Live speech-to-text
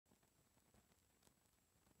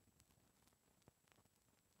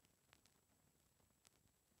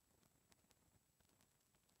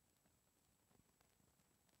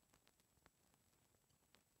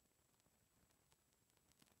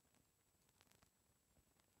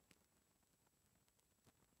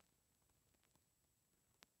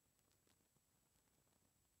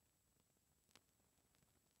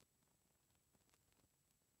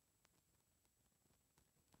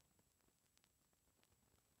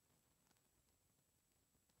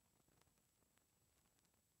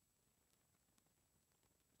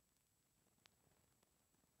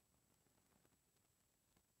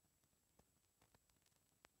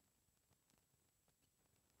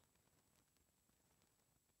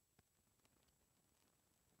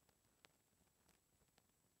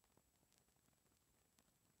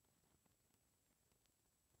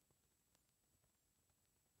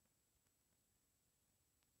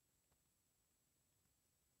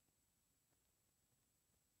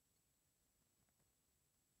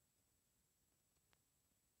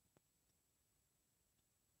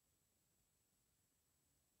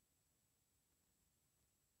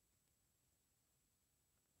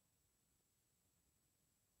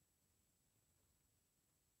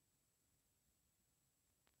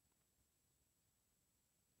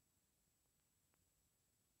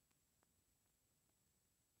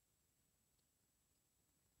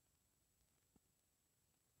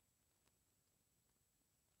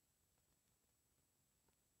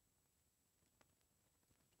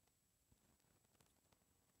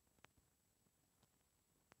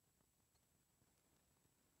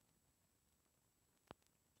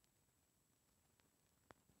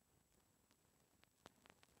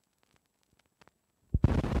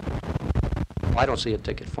I don't see a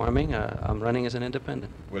ticket forming. I'm running as an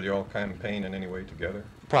independent. Will you all campaign in any way together?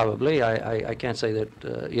 Probably. I can't say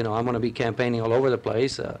that, you know, I'm going to be campaigning all over the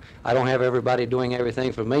place. I don't have everybody doing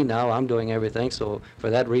everything for me now. I'm doing everything. So for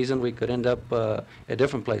that reason, we could end up at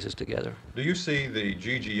different places together. Do you see the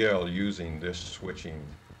GGL using this switching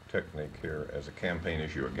technique here as a campaign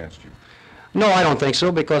issue against you? No, I don't think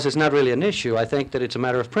so, because it's not really an issue. I think that it's a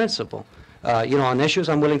matter of principle. You know, on issues,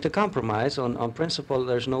 I'm willing to compromise. On principle,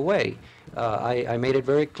 there's no way. I made it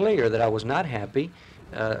very clear that I was not happy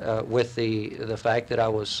with the fact that I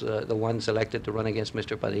was the one selected to run against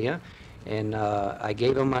Mr. Padilla, and I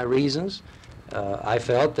gave him my reasons. I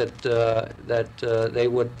felt that they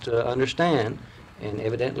would understand, and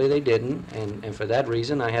evidently they didn't, and for that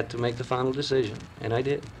reason I had to make the final decision, and I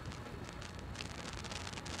did.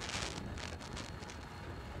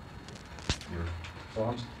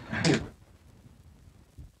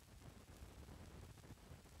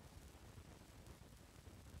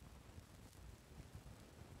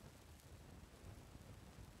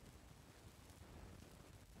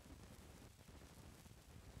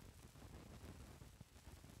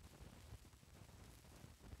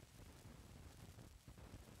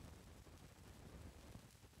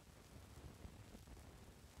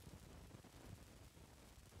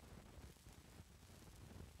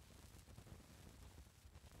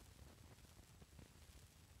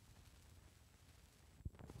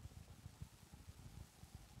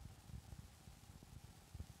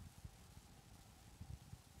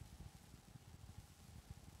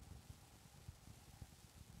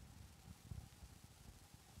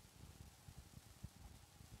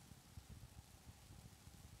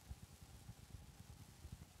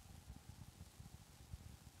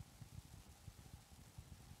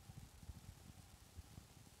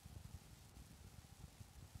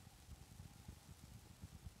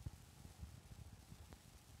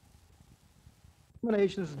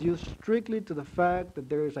 Discrimination is due strictly to the fact that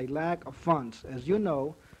there is a lack of funds. As you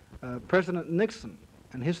know, President Nixon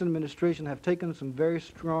and his administration have taken some very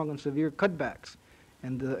strong and severe cutbacks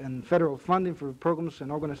in federal funding for programs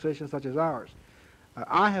and organizations such as ours.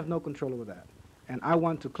 I have no control over that, and I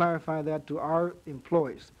want to clarify that to our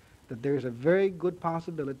employees, that there is a very good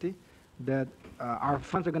possibility that our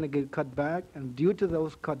funds are going to get cut back, and due to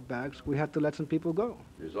those cutbacks, we have to let some people go.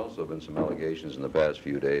 There's also been some allegations in the past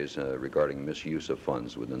few days regarding misuse of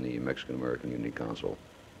funds within the Mexican-American Unity Council.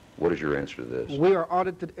 What is your answer to this? We are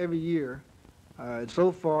audited every year.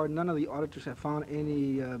 So far, none of the auditors have found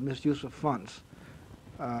any misuse of funds.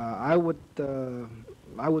 I would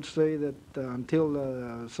say that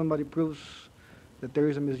until somebody proves that there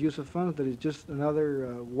is a misuse of funds, that is just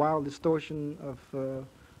another wild distortion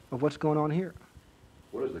of what's going on here.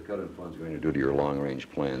 What is the cut in funds going to do to your long-range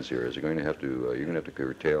plans here? Is it going to have to, you're going to have to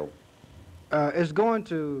curtail? It's going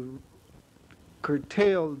to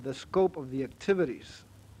curtail the scope of the activities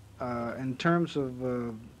in terms of,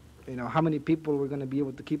 you know, how many people we're going to be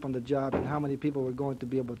able to keep on the job and how many people we're going to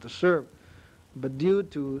be able to serve. But due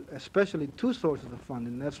to especially two sources of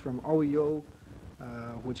funding, that's from OEO,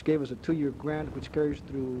 which gave us a 2-year grant, which carries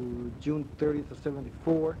through June 30th of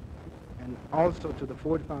 '74, and also to the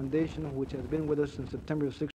Ford Foundation, which has been with us since September of